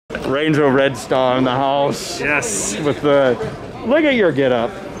Ranger Red Star in the house. Yes. With the, look at your get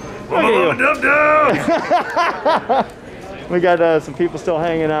up. Look at you. We got some people still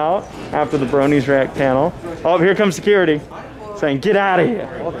hanging out after the Bronies Rack panel. Oh, here comes security saying, get out of here.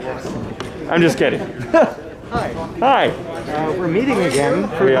 I'm just kidding. Hi. Hi. We're meeting again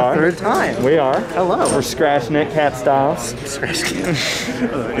for the third time. We are. Hello. We're scratching it cat style.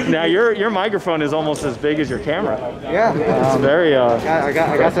 Now your microphone is almost as big as your camera. Yeah. It's very I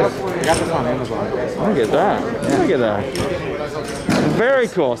got this on Amazon. Look at that. Look at that. Very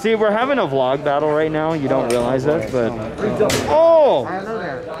cool. See, we're having a vlog battle right now. You don't realize it, but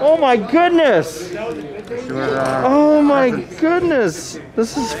oh my goodness. Oh my goodness.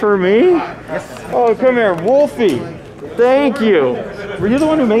 This is for me? Yes. Oh, come here, Wolfie. Thank you. Were you the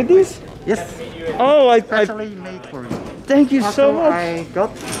one who made these? Yes. Oh, I made for you. Thank you so much. I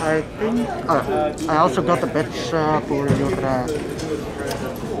also got a badge for your.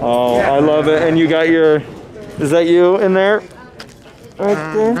 Oh, I love it. And you got your. Is that you in there? Right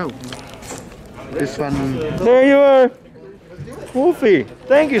there. No. This one. There you are. Wolfie,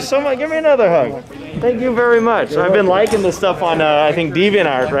 thank you so much. Give me another hug. Thank you very much. I've been liking this stuff on, I think,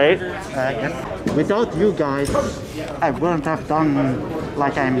 DeviantArt, right? Yes. Without you guys, I wouldn't have done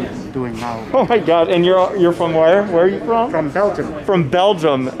like I'm doing now. Oh my God! And you're from where? Where are you from? From Belgium. From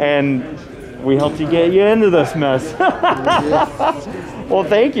Belgium, and we helped you get you into this mess. Well,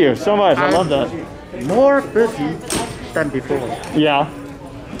 thank you so much. I love that. More busy than before. Yeah.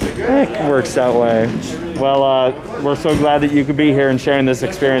 It works that way. Well, we're so glad that you could be here and sharing this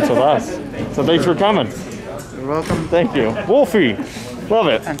experience with us. So thanks for coming. You're welcome. Thank you. Wolfie, love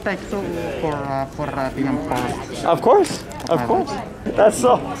it. And thanks for being part. Of course. Of course. That's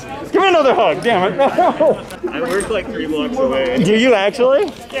so. Give me another hug, damn it. No. I work like 3 blocks away. Do you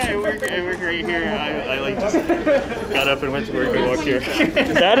actually? Yeah, I work right here. I like just got up and went to work and walked here.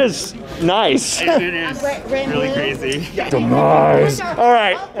 That is nice. It is really crazy. Nice. All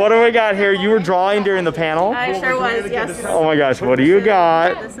right, what do we got here? You were drawing during the panel? I sure was, yes. Oh my gosh, what do you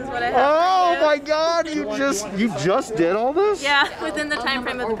got? This is what I have. Oh my God, you just did all this? Yeah, within the time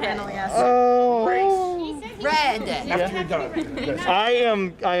frame of the panel, yes. Oh. Red. I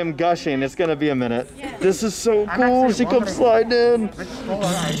am gushing. It's gonna be a minute. This is so cool. She comes sliding in.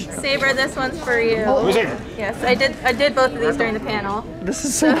 Saber, this one's for you. Yes, I did both of these during the panel. This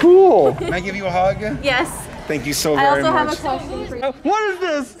is so cool. Can I give you a hug? Yes. Thank you so I very also much. have a question for you. What is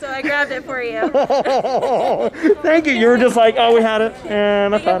this? So I grabbed it for you. Thank you. You were just like, oh, we had it,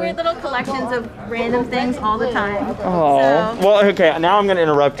 and I We get found weird it. little collections of random things all the time. Oh. So, Well, okay. Now I'm gonna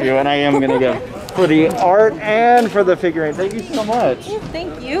interrupt you, and I am gonna go for the art and for the figurine. Thank you so much.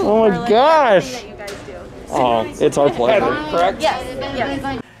 thank you. Oh my for, gosh. everything that you guys do. Oh, it's our pleasure. Correct? Yes. Yes.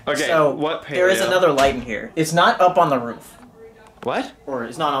 Okay, So what there is another light in here. It's not up on the roof, What? or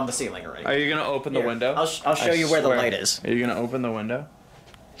it's not on the ceiling already. Are you gonna open the Here, window? I'll show you where the swear. light is. Are you gonna open the window?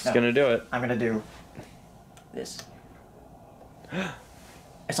 Just No. gonna do it. I'm gonna do this.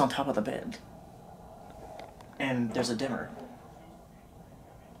 It's on top of the bed, and there's a dimmer.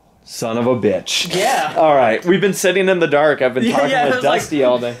 Son of a bitch. Yeah. All right, we've been sitting in the dark. I've been talking yeah, with it's like- Dusty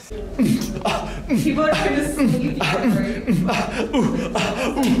all day. People are trying to sleep.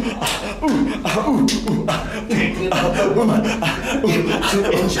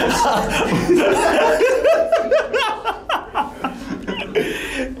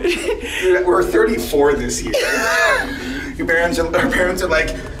 We're 34 this year. Our parents are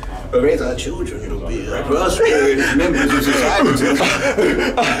like, raise our children to be prosperous members of society.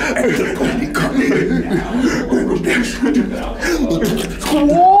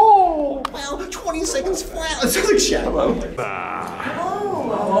 Whoa! Well, 20 seconds flat. It's like shallow.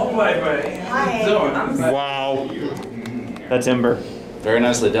 Oh, my buddy. Hi. Wow. That's Ember. Very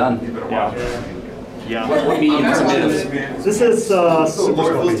nicely done. Yeah. Yeah. What medium is it? This is Super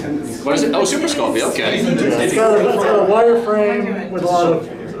Sculpey. What is it? Oh, Super Sculpey, okay. It's got a wireframe with a lot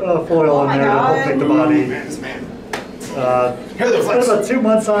of foil in there to help make the body. Spent about 2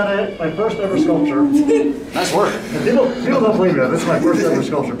 months on it. My first ever sculpture. Nice work. And people don't believe it. This is my first ever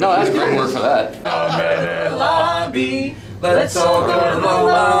sculpture. No, that's great work for that. Lobby. Let's all go to the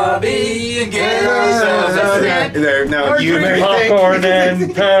lobby and get ourselves a snack. There, no, you married Popcorn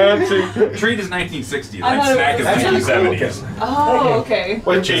and Pepsi. Treat is 1960s, like snack is 1970s. Oh, okay.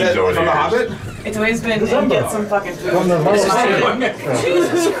 What changed over from the The Hobbit? It's always been get some fucking food. From the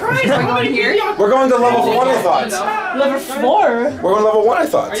Jesus Christ, are we going here? We're going to level 1, I thought. Level 4? We're going to level 1, I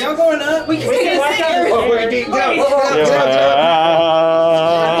thought. Are y'all going up? We can take a second. Oh, we're getting down.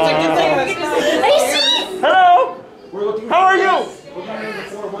 Hello. How are you?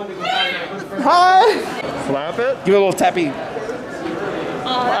 Hi. Slap it. Give it a little tappy.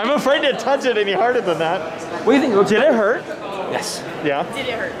 I'm afraid to touch it any harder than that. What do you think? Did it hurt? Yes. Yeah. Did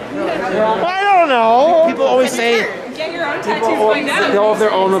it hurt? I don't know. People always say Get your own tattoos going they down. all have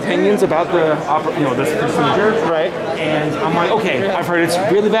their own opinions about the this procedure, right? And I'm like, okay, I've heard it's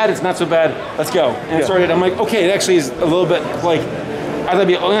really bad, it's not so bad. Let's go. And I started. I'm like, okay, it actually is a little bit like I thought,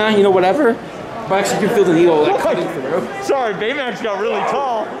 whatever. But I actually can feel the needle like cutting through. Sorry, Baymax got really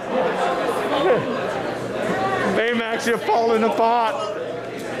tall. Baymax, you're falling apart.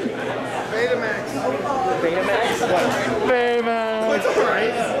 Betamax. Baymax? What? Baymax. It's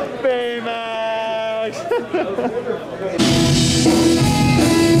alright. Baymax.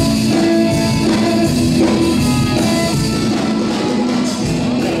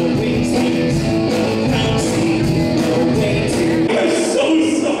 I'm so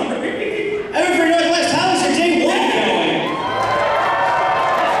sorry. Everfree Northwest, how is your day one going?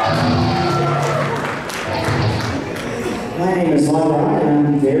 My name is Laura, and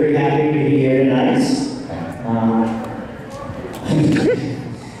I'm very happy to be here tonight.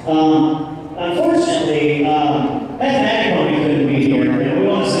 Unfortunately, EFNW couldn't be here. We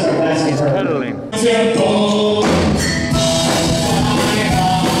want to send our best to her.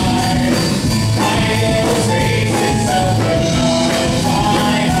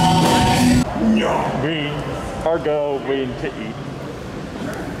 We are going to eat,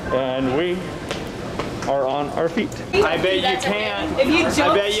 and we are on our feet. I bet you can't. If you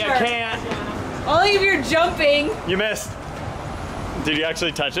jump, I bet you sure. can't. Only if you're jumping. You missed. Did you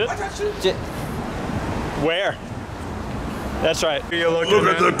actually touch it? I touched it. Where? That's right. Look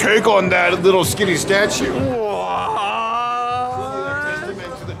at the cake on that little skinny statue.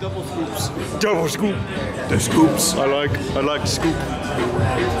 Testament to the double scoops. Double scoop. The scoops. I like scoop.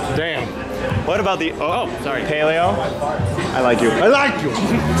 Damn. What about the sorry, paleo? I like you. I like you.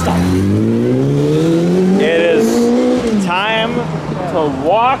 Stop. It is time to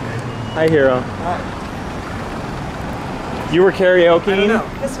walk. Hi, Hero. You were karaokeing?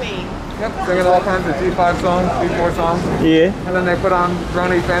 This way. Yep, singing all kinds of G5 songs, G4 songs. Yeah. And then they put on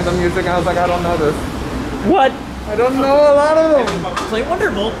Brony fandom music, and I was like, I don't know this. What? I don't know a lot of them. Play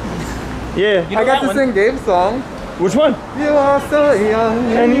Wonderbolt. Yeah. I got to sing Gabe's song. Which one? You are so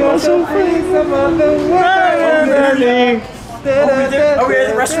young, and you are so free. Some of the world. Are we at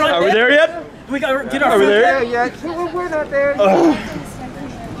the restaurant? Are we there yet? We got get our Are we food there? yet? We're not there yet.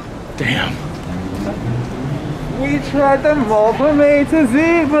 Damn. We tried them all from A to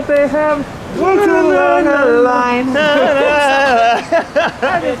Z, but they have walked along the line. I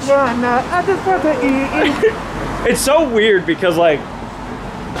just want to eat. It's so weird because like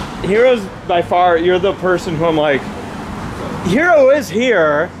Hero's by far, you're the person who I'm like, Hero is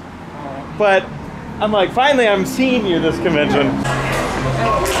here, but I'm like, finally I'm seeing you this convention.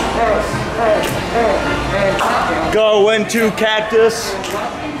 Going to Cactus,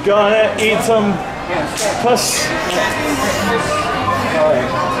 gonna eat some puss.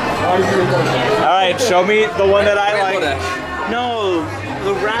 Alright, show me the one that I like. No,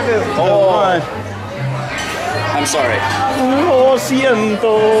 the rabbit one. I'm sorry. Lo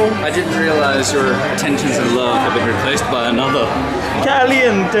siento. I didn't realize your attentions and love have been replaced by another.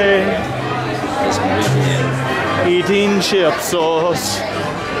 Caliente. Eating chip sauce.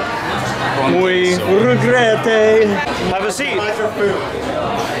 Muy regrete. Have a seat.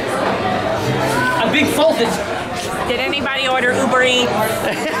 I'm being faulted. Did anybody order Uber Eats?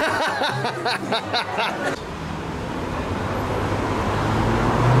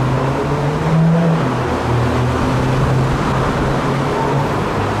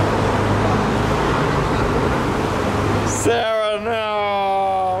 Sarah, no.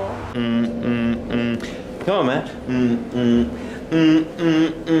 Come on, Matt.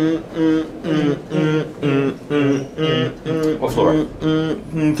 What floor?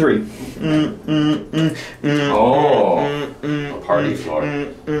 3. Oh, party floor.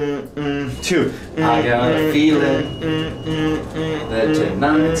 2. I got a feeling that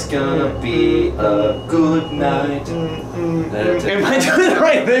tonight's gonna be a good night. Am I doing the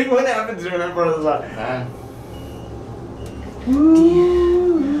right thing? What happens when I'm in front of the sun?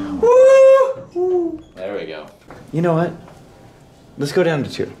 There we go. You know what? Let's go down to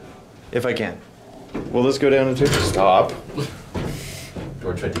 2, if I can. Will this go down to 2? Stop.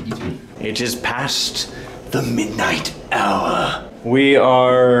 George tried to eat me. It is past the midnight hour. We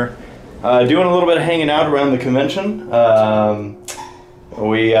are doing a little bit of hanging out around the convention. There's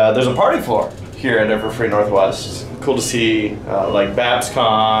a party floor here at Everfree Northwest. Cool to see like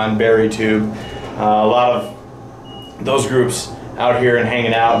BabsCon, BerryTube, a lot of those groups out here and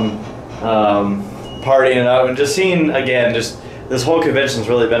hanging out and partying it up, and just seeing again, just this whole convention's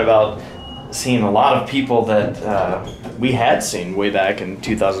really been about seeing a lot of people that we had seen way back in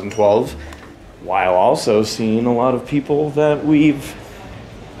 2012, while also seeing a lot of people that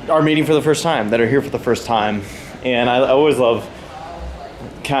are meeting for the first time, that are here for the first time. And I always love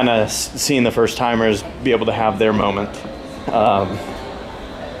kind of seeing the first timers be able to have their moment.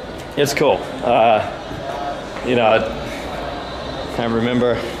 It's cool. You know, I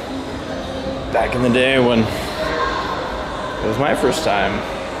remember back in the day when it was my first time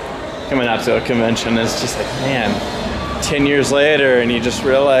coming out to a convention. It's just like, man, 10 years later, and you just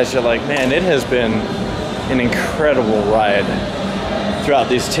realize you're like, man, it has been an incredible ride throughout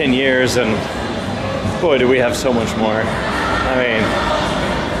these 10 years, and boy, do we have so much more. I mean,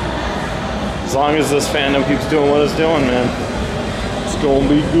 as long as this fandom keeps doing what it's doing, man, it's gonna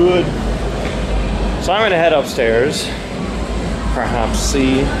be good. So I'm gonna head upstairs, perhaps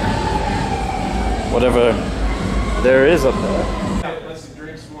see whatever there is up there.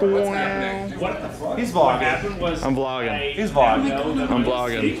 He's vlogging. I'm vlogging. He's vlogging. I'm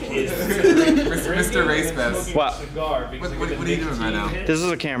vlogging. Mr. Racebest. What? What are you doing right now? This is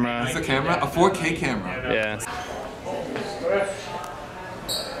a camera. It's a camera? A 4K camera? Yeah.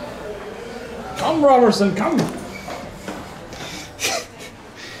 Come, Robertson, come.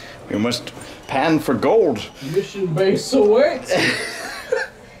 We must pan for gold. Mission base awaits.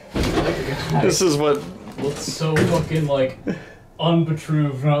 This is what looks so fucking like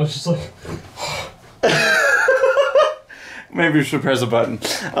unbetrothed, and I was just like, maybe we should press a button.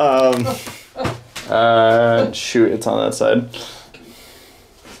 Shoot, it's on that side.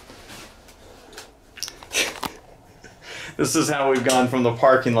 This is how we've gone from the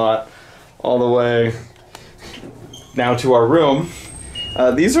parking lot all the way now to our room.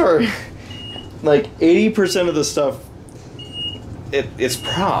 These are like 80% of the stuff. It's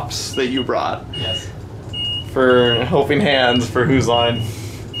props that you brought. yes. For helping hands for Who's Line.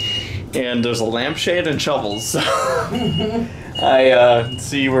 And there's a lampshade and shovels. I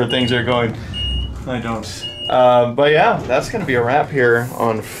see where things are going. I don't. But yeah, that's gonna be a wrap here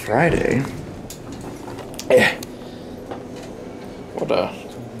on Friday. Yeah. What a.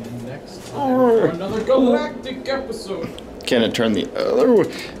 Next time for another galactic episode. Can it turn the other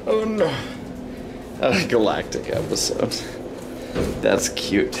way? Oh no. A galactic episode. That's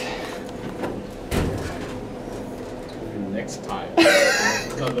cute. Next time,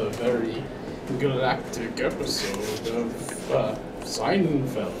 another very galactic episode of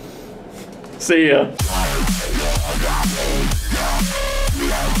Seinfeld. See ya.